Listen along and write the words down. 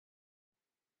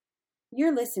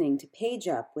You're listening to Page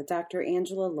Up with Dr.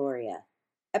 Angela Lauria,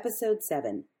 Episode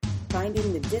 7,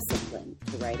 Finding the Discipline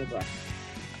to Write a Book.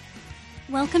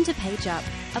 Welcome to Page Up,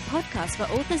 a podcast for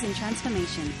authors in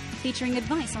transformation, featuring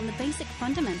advice on the basic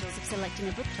fundamentals of selecting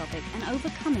a book topic and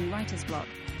overcoming writer's block,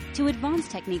 to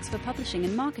advanced techniques for publishing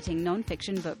and marketing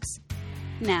non-fiction books.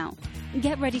 Now,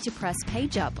 get ready to press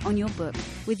Page Up on your book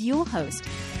with your host,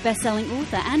 best-selling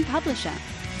author and publisher,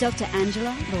 Dr.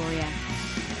 Angela Lauria.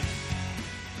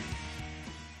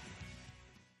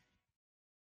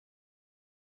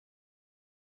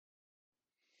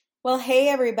 Well, hey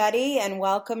everybody, and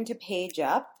welcome to Page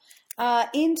Up.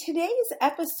 In today's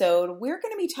episode, we're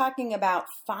going to be talking about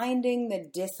finding the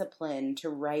discipline to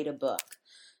write a book.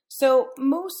 So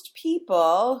most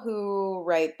people who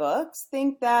write books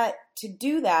think that to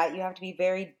do that, you have to be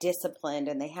very disciplined,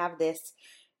 and they have this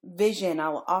vision.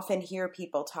 I'll often hear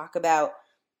people talk about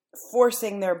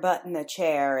forcing their butt in the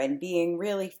chair and being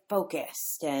really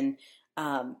focused and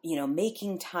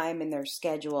making time in their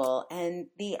schedule. And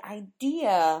the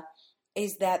idea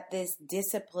is that this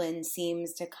discipline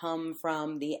seems to come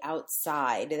from the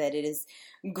outside, that it is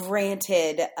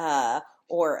granted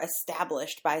or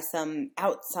established by some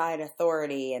outside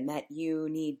authority, and that you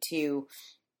need to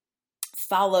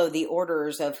follow the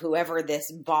orders of whoever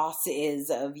this boss is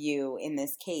of you in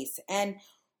this case. And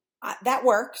that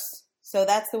works. So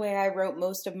that's the way I wrote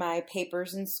most of my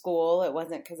papers in school. It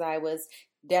wasn't because I was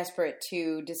desperate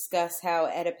to discuss how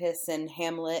Oedipus and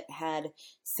Hamlet had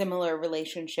similar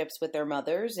relationships with their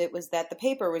mothers. It was that the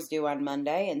paper was due on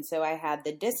Monday, and so I had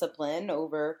the discipline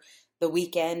over the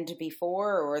weekend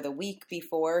before or the week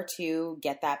before to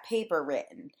get that paper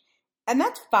written. And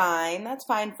that's fine. That's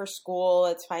fine for school.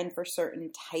 It's fine for certain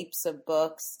types of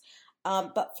books.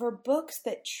 But for books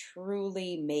that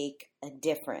truly make a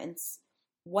difference,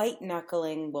 white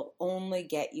knuckling will only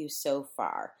get you so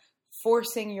far.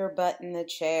 Forcing your butt in the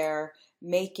chair,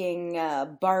 making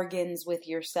bargains with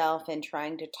yourself and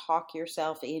trying to talk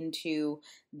yourself into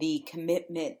the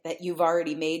commitment that you've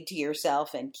already made to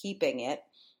yourself and keeping it.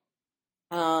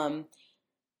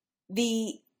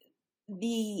 The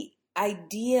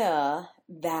idea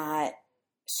that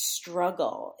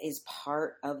struggle is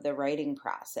part of the writing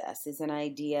process is an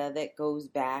idea that goes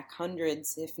back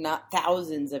hundreds, if not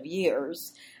thousands of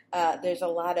years. There's a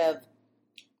lot of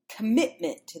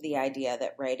commitment to the idea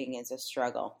that writing is a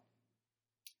struggle.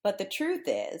 But the truth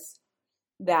is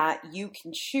that you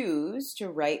can choose to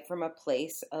write from a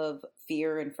place of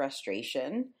fear and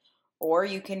frustration, or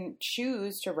you can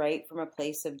choose to write from a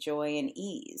place of joy and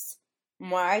ease.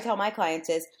 And what I tell my clients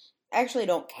is, I actually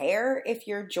don't care if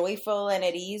you're joyful and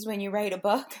at ease when you write a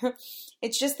book.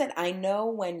 It's just that I know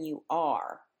when you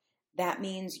are. That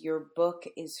means your book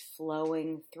is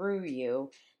flowing through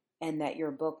you, and that your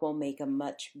book will make a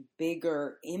much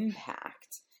bigger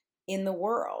impact in the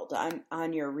world,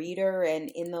 on your reader and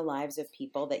in the lives of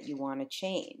people that you want to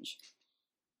change.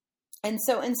 And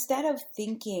so instead of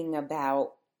thinking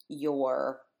about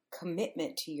your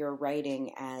commitment to your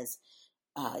writing as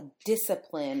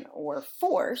discipline or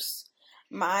force,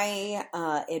 my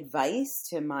advice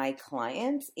to my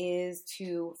clients is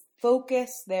to focus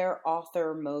their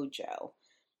author mojo.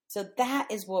 So that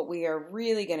is what we are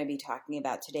really going to be talking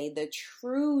about today. The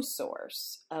true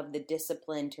source of the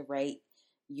discipline to write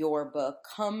your book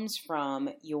comes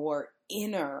from your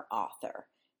inner author.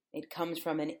 It comes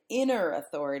from an inner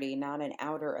authority, not an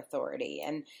outer authority.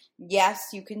 And yes,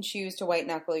 you can choose to white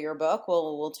knuckle your book.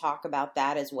 We'll talk about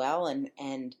that as well.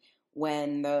 And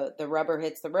when the rubber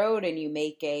hits the road and you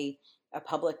make a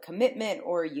public commitment,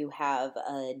 or you have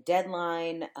a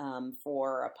deadline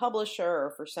for a publisher,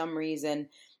 or for some reason,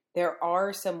 there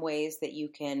are some ways that you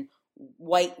can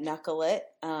white knuckle it.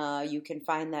 You can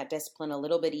find that discipline a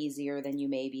little bit easier than you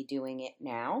may be doing it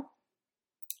now.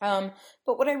 But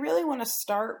what I really want to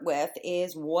start with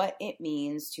is what it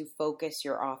means to focus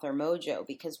your author mojo,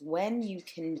 because when you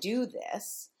can do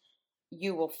this,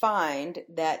 you will find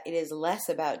that it is less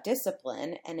about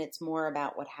discipline and it's more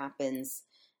about what happens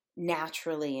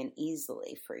naturally and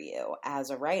easily for you as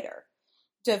a writer.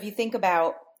 So if you think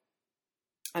about,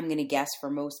 I'm going to guess for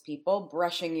most people,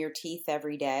 brushing your teeth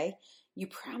every day, you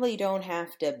probably don't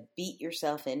have to beat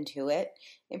yourself into it.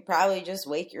 You probably just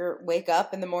wake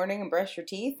up in the morning and brush your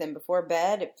teeth, and before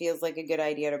bed, it feels like a good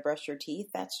idea to brush your teeth.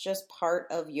 That's just part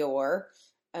of your,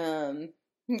 your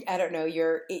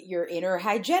inner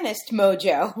hygienist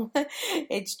mojo.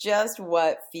 It's just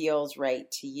what feels right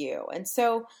to you. And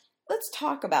so let's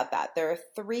talk about that. There are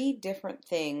 3 different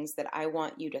things that I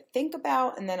want you to think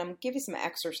about, and then I'm going to give you some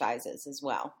exercises as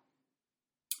well.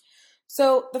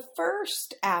 So the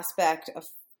first aspect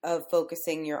of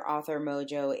focusing your author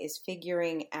mojo is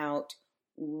figuring out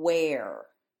where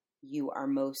you are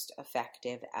most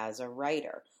effective as a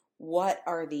writer. What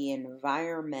are the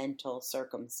environmental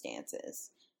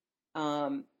circumstances?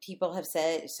 People have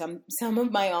said some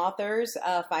of my authors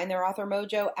find their author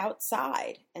mojo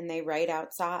outside and they write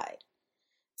outside.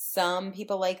 Some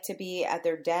people like to be at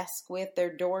their desk with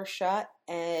their door shut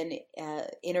and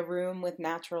in a room with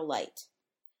natural light.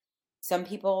 Some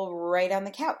people write on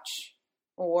the couch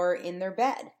or in their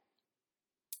bed.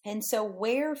 And so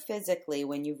where physically,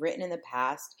 when you've written in the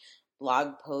past,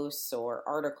 blog posts or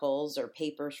articles or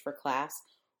papers for class,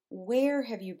 where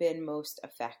have you been most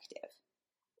effective?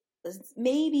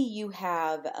 Maybe you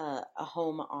have a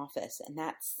home office and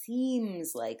that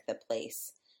seems like the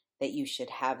place that you should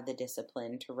have the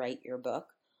discipline to write your book.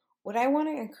 What I want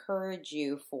to encourage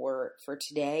you for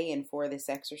today and for this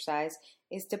exercise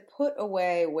is to put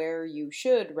away where you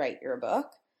should write your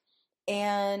book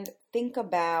and think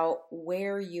about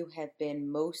where you have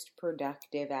been most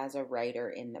productive as a writer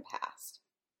in the past.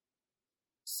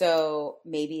 So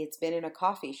maybe it's been in a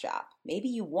coffee shop. Maybe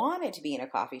you want it to be in a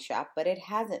coffee shop, but it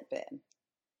hasn't been.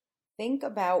 Think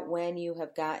about when you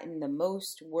have gotten the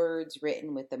most words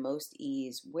written with the most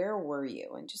ease. Where were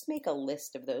you? And just make a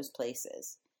list of those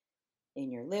places.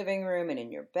 In your living room and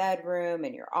in your bedroom,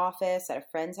 in your office, at a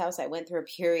friend's house. I went through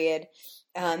a period.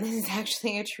 This is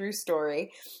actually a true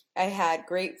story. I had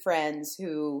great friends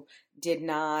who did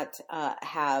not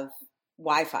have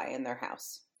Wi-Fi in their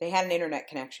house. They had an internet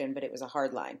connection, but it was a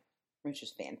hard line, which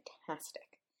was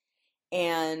fantastic.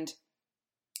 And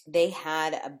they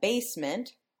had a basement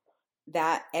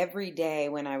that every day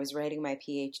when I was writing my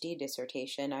PhD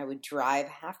dissertation, I would drive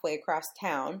halfway across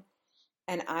town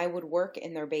and I would work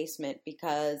in their basement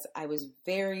because I was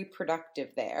very productive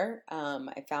there.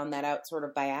 I found that out sort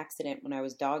of by accident when I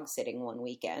was dog sitting one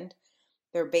weekend.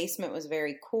 Their basement was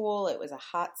very cool. It was a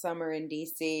hot summer in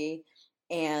DC,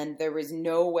 and there was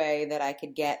no way that I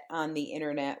could get on the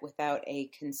internet without a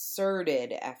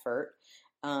concerted effort.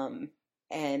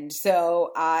 And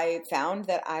so I found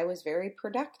that I was very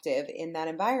productive in that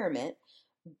environment,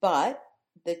 but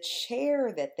the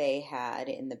chair that they had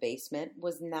in the basement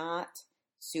was not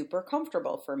super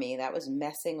comfortable for me. That was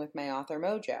messing with my author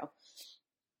mojo.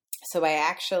 So I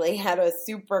actually had a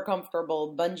super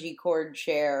comfortable bungee cord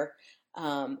chair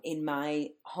in my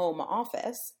home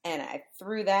office, and I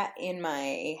threw that in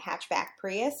my hatchback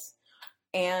Prius,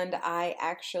 and I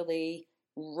actually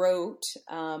wrote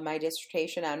my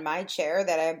dissertation on my chair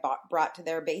that I brought to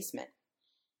their basement.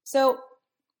 So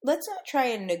let's not try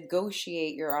and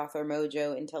negotiate your author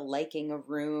mojo into liking a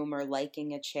room or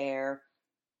liking a chair,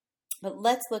 but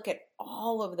let's look at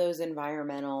all of those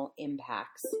environmental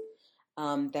impacts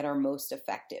that are most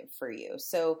effective for you.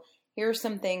 So here are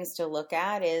some things to look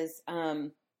at is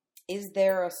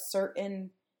there a certain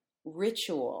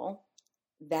ritual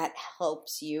that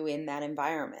helps you in that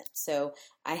environment? So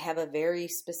I have a very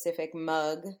specific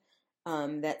mug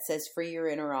that says Free Your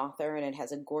Inner Author, and it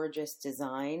has a gorgeous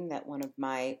design that one of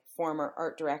my former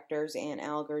art directors, Ann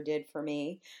Alger, did for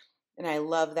me. And I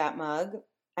love that mug.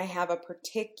 I have a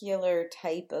particular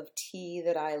type of tea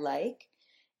that I like.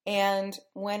 And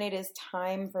when it is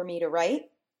time for me to write,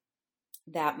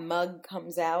 that mug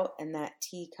comes out and that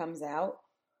tea comes out.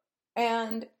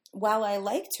 And while I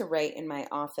like to write in my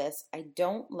office, I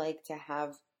don't like to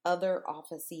have other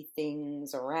office-y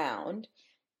things around.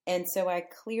 And so I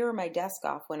clear my desk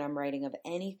off when I'm writing of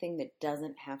anything that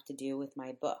doesn't have to do with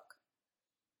my book.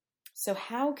 So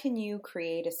how can you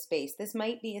create a space? This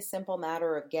might be a simple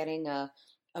matter of getting a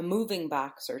moving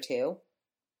box or two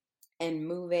and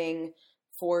moving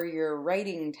for your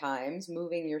writing times,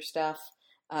 moving your stuff,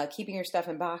 keeping your stuff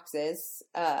in boxes,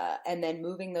 and then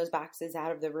moving those boxes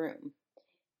out of the room.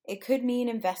 It could mean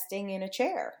investing in a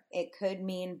chair. It could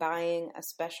mean buying a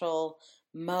special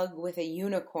mug with a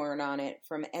unicorn on it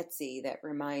from Etsy that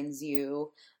reminds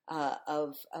you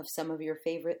of some of your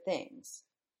favorite things.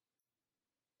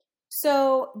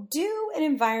 So do an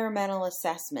environmental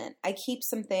assessment. I keep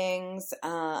some things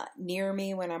near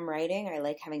me when I'm writing. I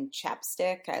like having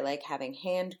chapstick. I like having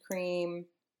hand cream.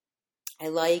 I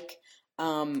like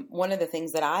one of the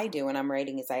things that I do when I'm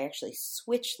writing is I actually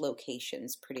switch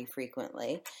locations pretty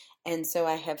frequently. And so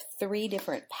I have 3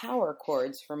 different power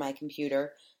cords for my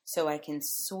computer so I can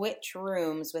switch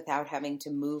rooms without having to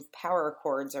move power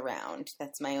cords around.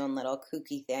 That's my own little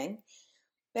kooky thing.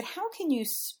 But how can you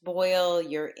spoil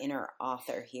your inner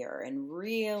author here and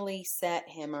really set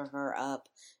him or her up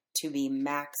to be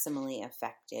maximally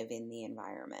effective in the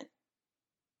environment?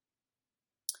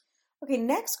 Okay,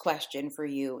 next question for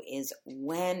you is,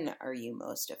 when are you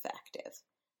most effective?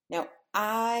 Now,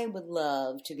 I would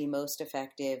love to be most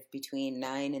effective between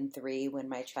 9 and 3 when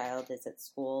my child is at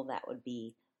school. That would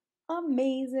be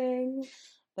amazing.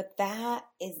 But that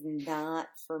is not,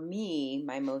 for me,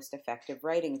 my most effective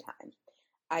writing time.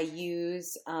 I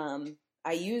use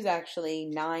actually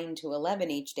 9 to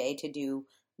 11 each day to do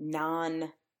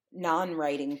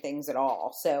non-writing things at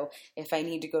all. So if I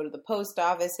need to go to the post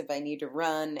office, if I need to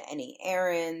run any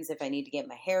errands, if I need to get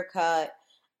my hair cut,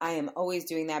 I am always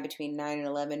doing that between 9 and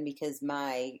 11 because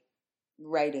my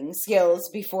writing skills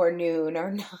before noon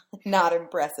are not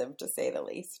impressive, to say the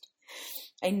least.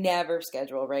 I never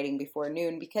schedule writing before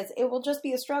noon because it will just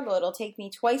be a struggle. It'll take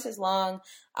me twice as long.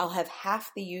 I'll have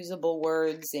half the usable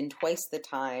words in twice the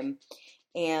time,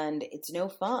 and it's no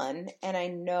fun. And I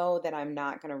know that I'm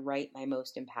not going to write my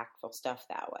most impactful stuff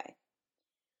that way.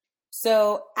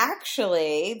 So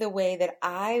actually, the way that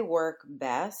I work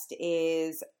best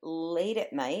is late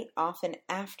at night, often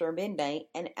after midnight,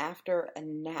 and after a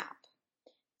nap.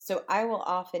 So I will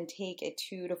often take a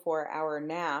 2 to 4 hour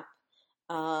nap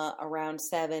around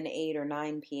 7, 8, or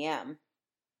 9 p.m.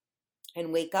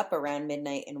 and wake up around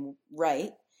midnight and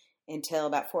write until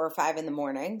about 4 or 5 in the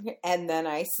morning, and then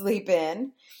I sleep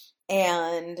in.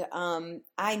 And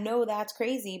I know that's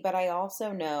crazy, but I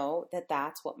also know that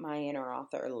that's what my inner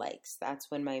author likes. That's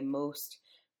when my most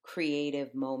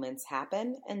creative moments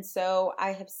happen. And so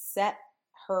I have set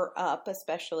her up,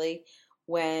 especially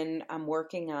when I'm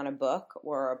working on a book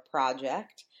or a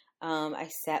project. I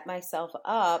set myself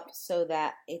up so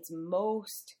that it's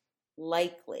most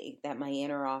likely that my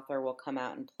inner author will come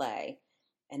out and play,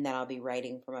 and that I'll be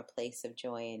writing from a place of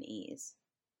joy and ease.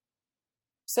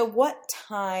 So what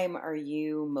time are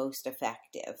you most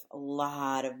effective? A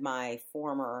lot of my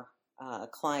former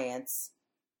clients,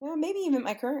 well, maybe even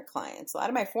my current clients, a lot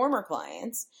of my former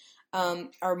clients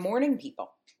are morning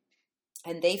people.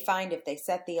 And they find if they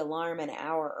set the alarm an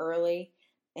hour early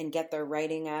and get their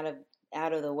writing out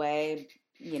of the way,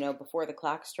 before the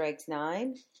clock strikes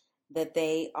 9, that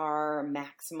they are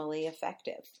maximally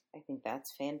effective. I think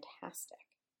that's fantastic.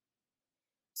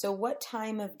 So what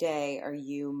time of day are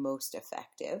you most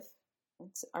effective?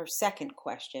 That's our second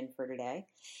question for today.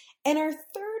 And our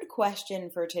third question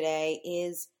for today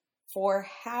is, for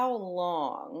how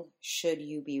long should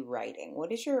you be writing?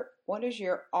 What is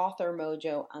your author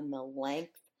mojo on the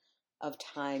length of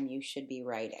time you should be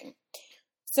writing?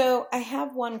 So I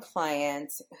have one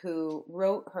client who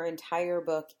wrote her entire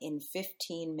book in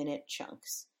 15-minute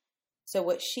chunks. So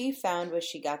what she found was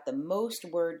she got the most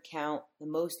word count, the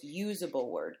most usable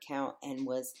word count, and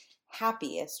was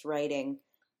happiest writing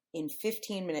in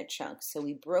 15-minute chunks. So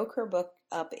we broke her book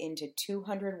up into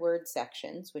 200-word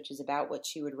sections, which is about what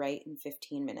she would write in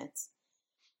 15 minutes.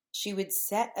 She would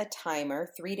set a timer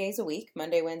 3 days a week,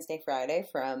 Monday, Wednesday, Friday,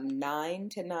 from 9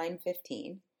 to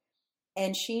 9:15.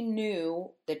 And she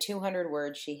knew the 200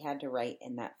 words she had to write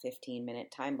in that 15-minute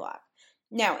time block.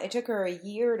 Now, it took her a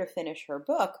year to finish her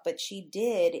book, but she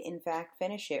did, in fact,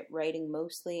 finish it writing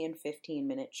mostly in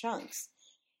 15-minute chunks.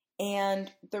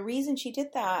 And the reason she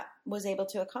did that, was able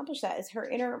to accomplish that, is her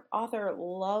inner author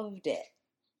loved it.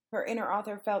 Her inner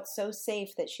author felt so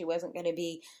safe that she wasn't going to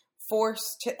be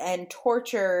forced and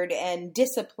tortured and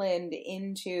disciplined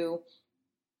into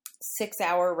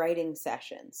 6-hour writing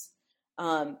sessions.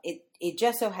 It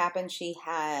just so happens she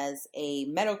has a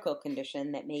medical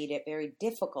condition that made it very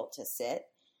difficult to sit.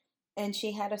 And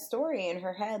she had a story in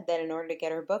her head that in order to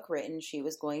get her book written, she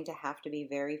was going to have to be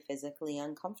very physically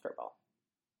uncomfortable.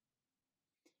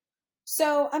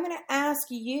 So I'm going to ask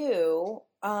you,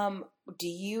 do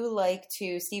you like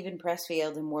to, Stephen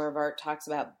Pressfield in War of Art talks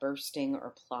about bursting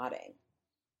or plotting.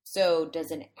 So does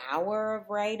an hour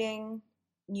of writing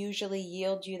usually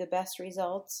yield you the best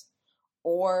results?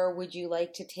 Or would you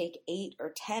like to take 8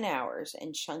 or 10 hours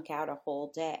and chunk out a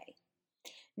whole day?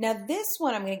 Now this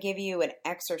one I'm going to give you an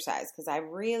exercise because I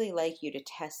really like you to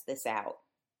test this out.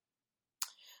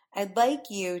 I'd like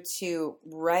you to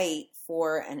write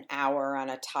for an hour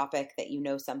on a topic that you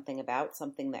know something about,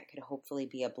 something that could hopefully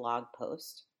be a blog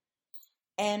post.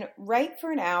 And write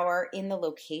for an hour in the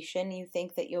location you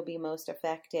think that you'll be most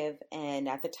effective and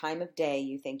at the time of day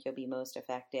you think you'll be most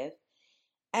effective.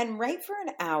 And write for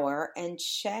an hour and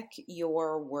check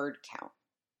your word count.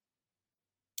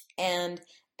 And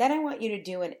then I want you to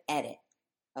do an edit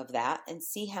of that and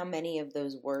see how many of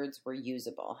those words were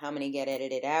usable. How many get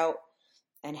edited out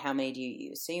and how many do you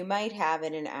use? So you might have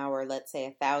in an hour, let's say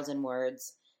 1,000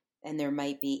 words, and there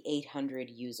might be 800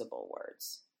 usable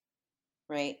words,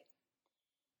 right?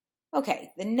 Okay,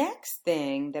 the next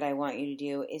thing that I want you to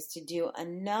do is to do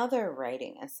another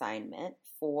writing assignment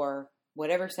for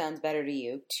whatever sounds better to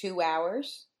you, 2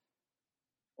 hours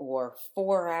or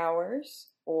 4 hours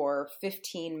or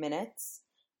 15 minutes,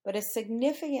 but a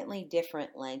significantly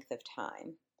different length of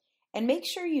time. And make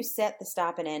sure you set the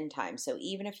stop and end time. So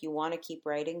even if you want to keep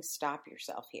writing, stop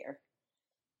yourself here.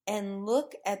 And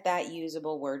look at that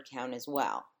usable word count as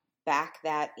well. Back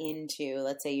that into,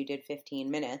 let's say you did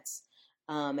 15 minutes,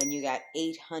 and you got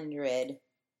 800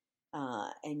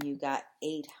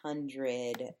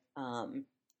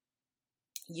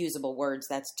 usable words.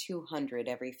 That's 200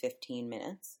 every 15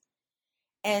 minutes.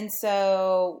 And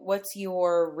so what's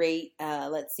your rate?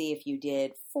 Let's see, if you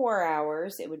did 4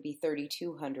 hours, it would be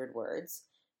 3,200 words.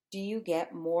 Do you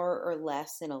get more or less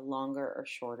in a longer or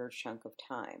shorter chunk of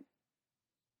time?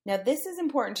 Now, this is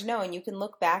important to know, and you can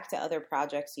look back to other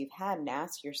projects you've had and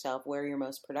ask yourself where you're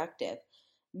most productive.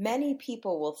 Many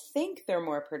people will think they're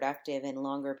more productive in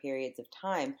longer periods of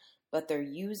time, but their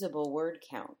usable word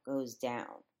count goes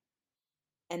down.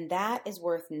 And that is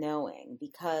worth knowing,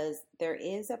 because there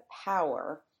is a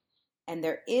power and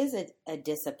there is a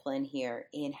discipline here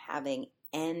in having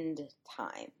end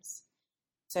times.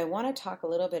 So I want to talk a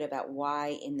little bit about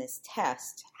why in this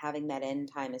test having that end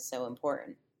time is so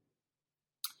important.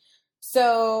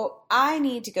 So I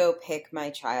need to go pick my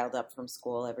child up from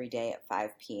school every day at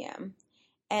 5 p.m.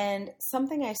 And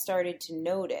something I started to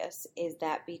notice is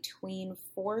that between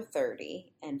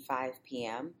 4:30 and 5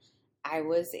 p.m., I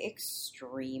was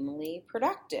extremely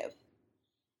productive.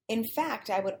 In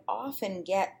fact, I would often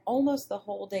get almost the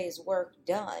whole day's work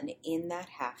done in that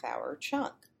half-hour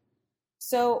chunk.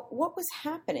 So what was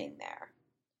happening there?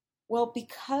 Well,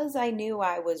 because I knew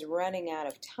I was running out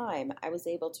of time, I was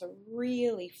able to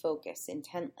really focus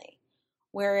intently.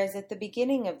 Whereas at the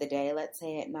beginning of the day, let's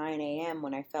say at 9 a.m.,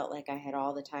 when I felt like I had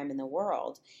all the time in the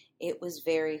world, it was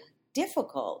very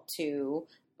difficult to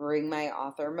bring my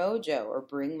author mojo or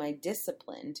bring my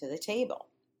discipline to the table.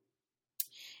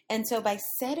 And so by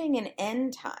setting an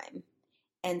end time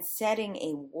and setting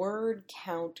a word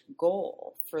count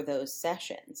goal for those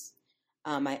sessions,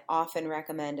 I often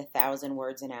recommend 1,000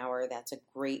 words an hour. That's a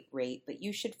great rate, but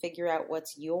you should figure out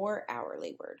what's your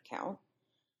hourly word count.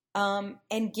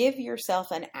 And give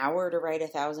yourself an hour to write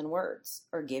 1,000 words,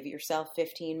 or give yourself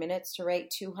 15 minutes to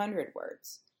write 200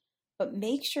 words. But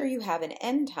make sure you have an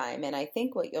end time, and I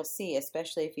think what you'll see,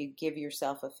 especially if you give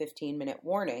yourself a 15-minute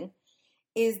warning,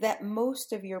 is that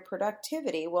most of your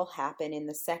productivity will happen in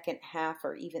the second half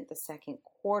or even the second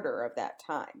quarter of that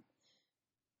time.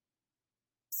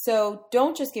 So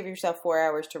don't just give yourself 4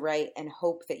 hours to write and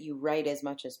hope that you write as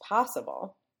much as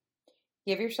possible.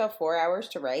 Give yourself 4 hours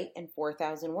to write and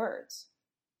 4,000 words.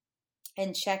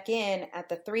 And check in at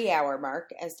the 3-hour mark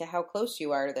as to how close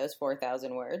you are to those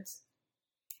 4,000 words.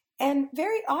 And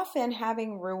very often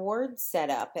having rewards set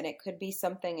up, and it could be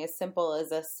something as simple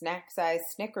as a snack-sized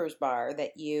Snickers bar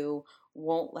that you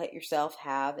won't let yourself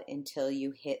have until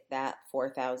you hit that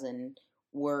 4,000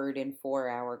 word and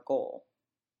 4-hour goal.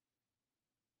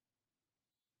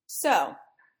 So,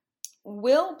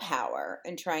 willpower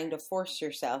and trying to force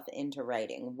yourself into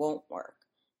writing won't work,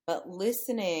 but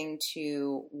listening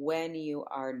to when you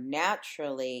are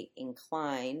naturally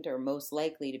inclined or most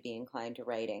likely to be inclined to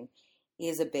writing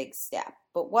is a big step.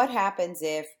 But what happens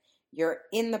if you're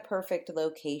in the perfect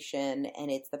location and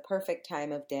it's the perfect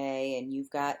time of day and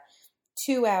you've got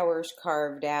 2 hours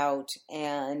carved out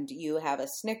and you have a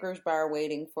Snickers bar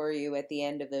waiting for you at the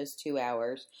end of those 2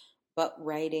 hours, but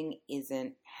writing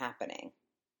isn't happening?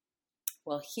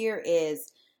 Well, here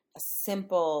is a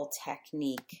simple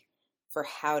technique for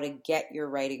how to get your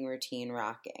writing routine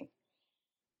rocking.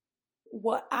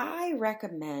 What I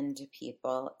recommend to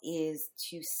people is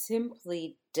to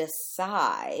simply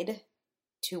decide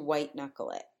to white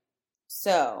knuckle it.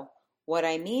 So what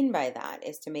I mean by that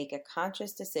is to make a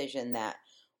conscious decision that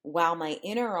while my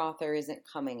inner author isn't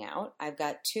coming out, I've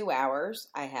got 2 hours,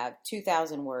 I have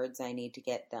 2,000 words I need to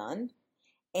get done.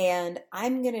 And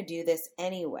I'm going to do this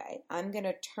anyway. I'm going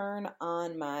to turn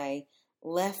on my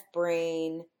left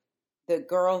brain, the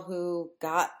girl who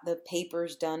got the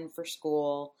papers done for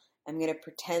school. I'm going to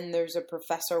pretend there's a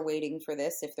professor waiting for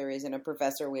this if there isn't a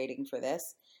professor waiting for this.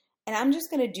 And I'm just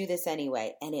going to do this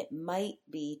anyway. And it might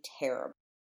be terrible.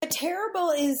 But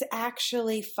terrible is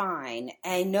actually fine.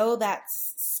 I know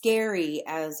that's scary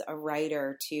as a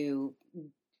writer to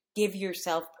give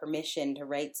yourself permission to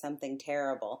write something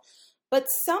terrible. But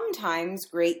sometimes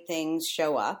great things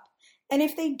show up, and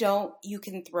if they don't, you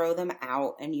can throw them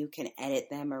out and you can edit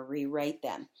them or rewrite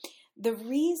them. The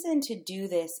reason to do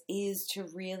this is to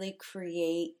really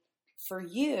create for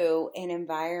you an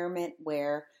environment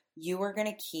where you are going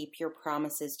to keep your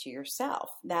promises to yourself.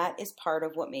 That is part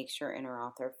of what makes your inner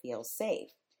author feel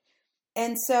safe.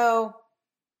 And so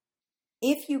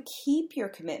If you keep your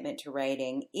commitment to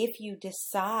writing, if you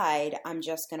decide I'm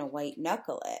just going to white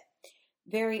knuckle it,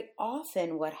 very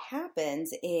often what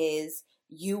happens is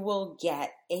you will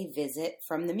get a visit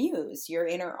from the muse. Your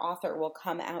inner author will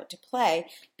come out to play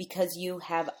because you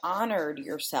have honored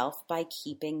yourself by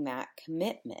keeping that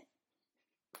commitment.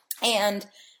 And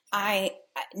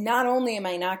not only am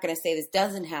I not going to say this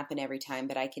doesn't happen every time,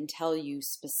 but I can tell you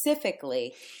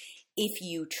specifically, if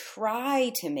you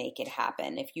try to make it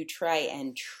happen, if you try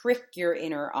and trick your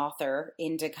inner author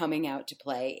into coming out to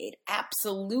play, it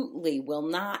absolutely will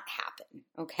not happen,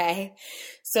 okay?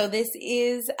 So this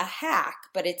is a hack,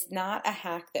 but it's not a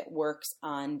hack that works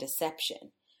on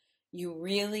deception. You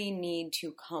really need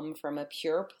to come from a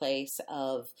pure place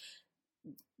of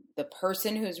the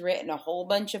person who's written a whole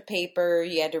bunch of paper.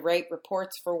 You had to write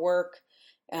reports for work.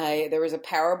 There was a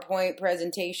PowerPoint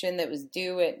presentation that was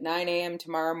due at 9 a.m.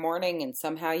 tomorrow morning, and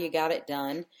somehow you got it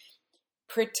done.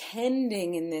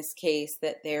 Pretending in this case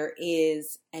that there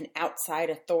is an outside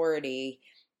authority,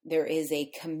 there is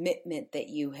a commitment that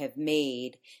you have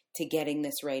made to getting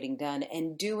this writing done,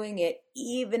 and doing it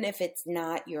even if it's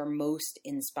not your most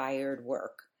inspired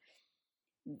work.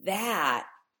 That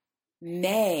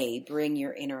may bring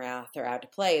your inner author out to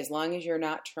play, as long as you're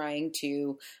not trying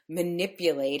to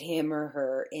manipulate him or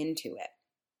her into it.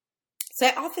 So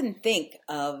I often think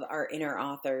of our inner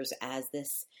authors as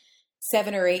this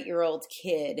 7 or 8 year old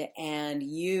kid, and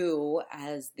you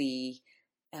as the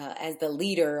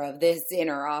leader of this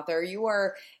inner author, you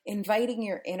are inviting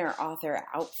your inner author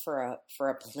out for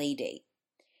a play date.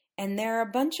 And there are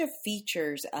a bunch of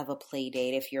features of a play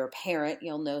date. If you're a parent,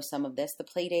 you'll know some of this. The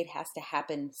play date has to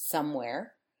happen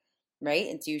somewhere, right?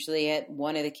 It's usually at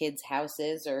one of the kids'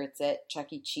 houses, or it's at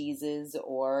Chuck E. Cheese's,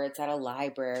 or it's at a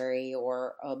library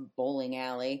or a bowling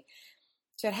alley.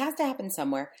 So it has to happen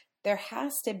somewhere. There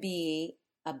has to be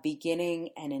a beginning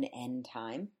and an end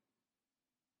time.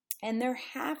 And there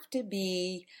have to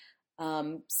be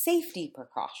safety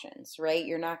precautions, right?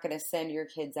 You're not going to send your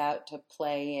kids out to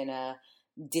play in a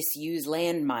disused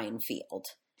landmine field.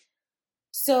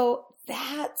 So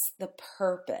that's the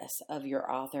purpose of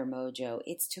your author mojo.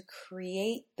 It's to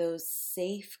create those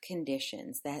safe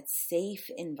conditions, that safe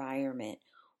environment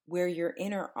where your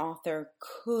inner author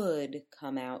could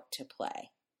come out to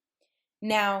play.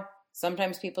 Now,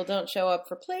 sometimes people don't show up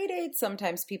for play dates.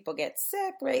 Sometimes people get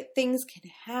sick, right? Things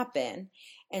can happen.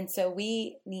 And so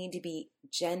we need to be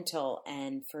gentle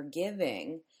and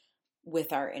forgiving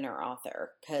with our inner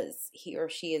author, because he or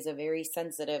she is a very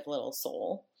sensitive little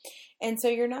soul. And so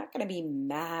you're not going to be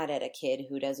mad at a kid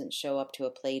who doesn't show up to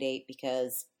a play date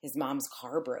because his mom's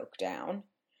car broke down.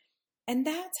 And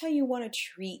that's how you want to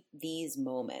treat these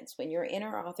moments. When your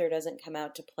inner author doesn't come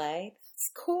out to play,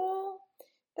 that's cool.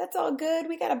 That's all good.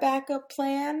 We got a backup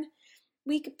plan.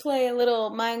 We could play a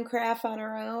little Minecraft on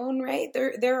our own, right?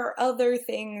 There are other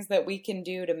things that we can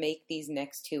do to make these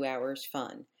next 2 hours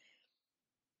fun.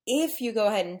 If you go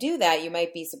ahead and do that, you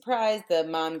might be surprised the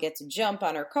mom gets a jump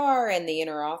on her car and the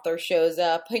inner author shows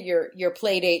up, your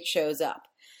play date shows up.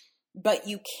 But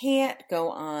you can't go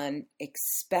on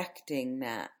expecting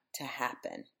that to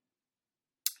happen.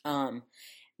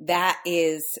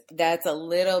 That's a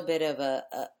little bit of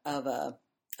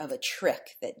a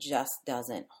trick that just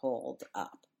doesn't hold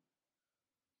up.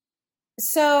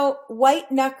 So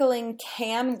white knuckling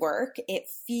can work. It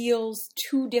feels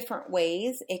 2 different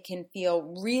ways. It can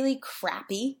feel really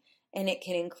crappy, and it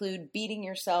can include beating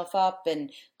yourself up and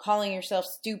calling yourself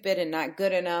stupid and not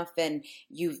good enough, and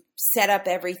you've set up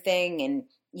everything, and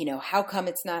how come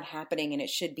it's not happening and it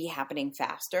should be happening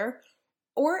faster.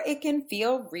 Or it can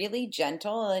feel really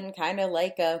gentle and kind of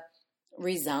like a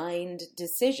resigned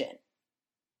decision.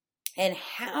 And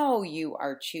how you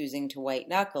are choosing to white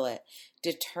knuckle it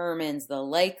determines the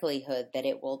likelihood that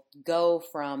it will go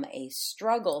from a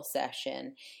struggle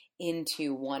session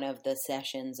into one of the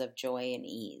sessions of joy and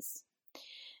ease.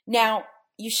 Now,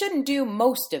 you shouldn't do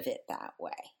most of it that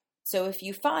way. So if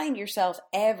you find yourself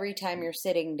every time you're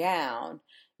sitting down,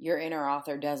 your inner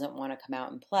author doesn't want to come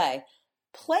out and play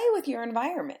with your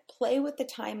environment. Play with the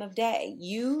time of day.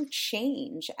 You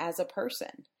change as a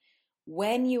person.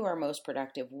 When you are most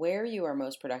productive, where you are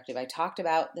most productive. I talked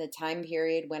about the time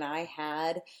period when I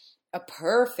had a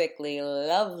perfectly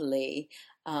lovely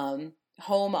home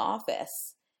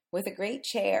office with a great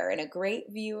chair and a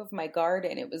great view of my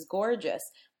garden. It was gorgeous.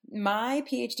 My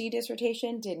PhD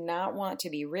dissertation did not want to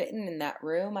be written in that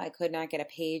room. I could not get a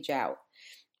page out.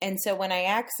 And so when I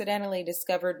accidentally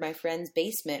discovered my friend's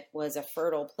basement was a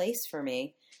fertile place for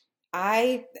me,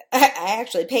 I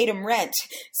actually paid him rent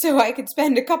so I could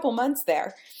spend a couple months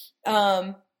there.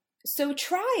 So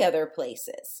try other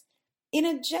places. in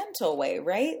a gentle way,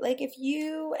 right? Like if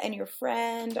you and your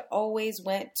friend always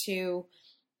went to,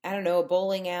 I don't know, a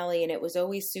bowling alley and it was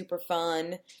always super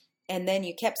fun, and then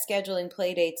you kept scheduling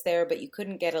play dates there, but you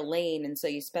couldn't get a lane, and so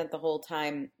you spent the whole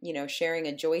time, sharing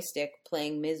a joystick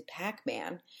playing Ms.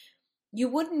 Pac-Man, you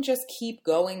wouldn't just keep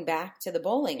going back to the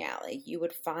bowling alley. You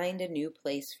would find a new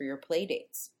place for your play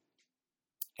dates.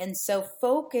 And so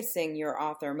focusing your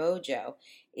author mojo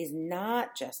is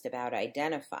not just about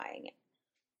identifying it.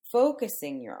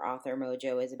 Focusing your author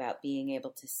mojo is about being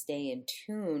able to stay in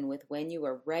tune with when you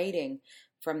are writing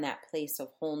from that place of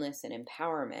wholeness and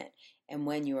empowerment, and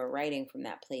when you are writing from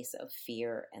that place of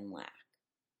fear and lack.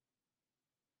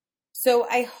 So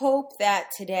I hope that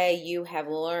today you have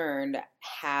learned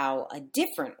how a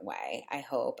different way,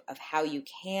 of how you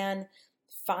can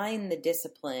find the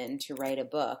discipline to write a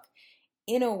book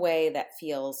in a way that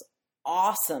feels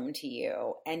awesome to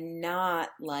you and not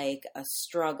like a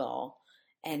struggle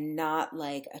and not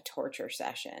like a torture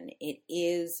session. It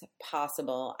is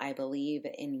possible. I believe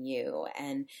in you.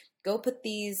 And go put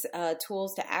these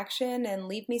tools to action and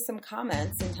leave me some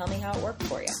comments and tell me how it worked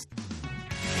for you.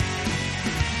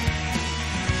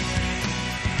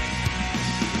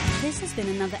 This has been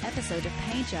another episode of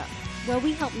Page Up, where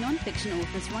we help non-fiction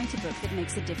authors write a book that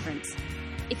makes a difference.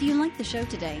 If you liked the show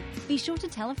today, be sure to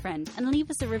tell a friend and leave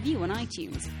us a review on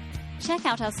iTunes. Check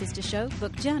out our sister show,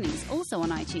 Book Journeys, also on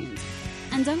iTunes.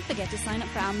 And don't forget to sign up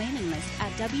for our mailing list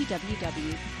at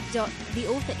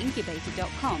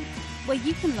www.theauthorincubator.com, where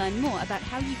you can learn more about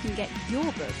how you can get your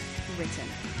book written.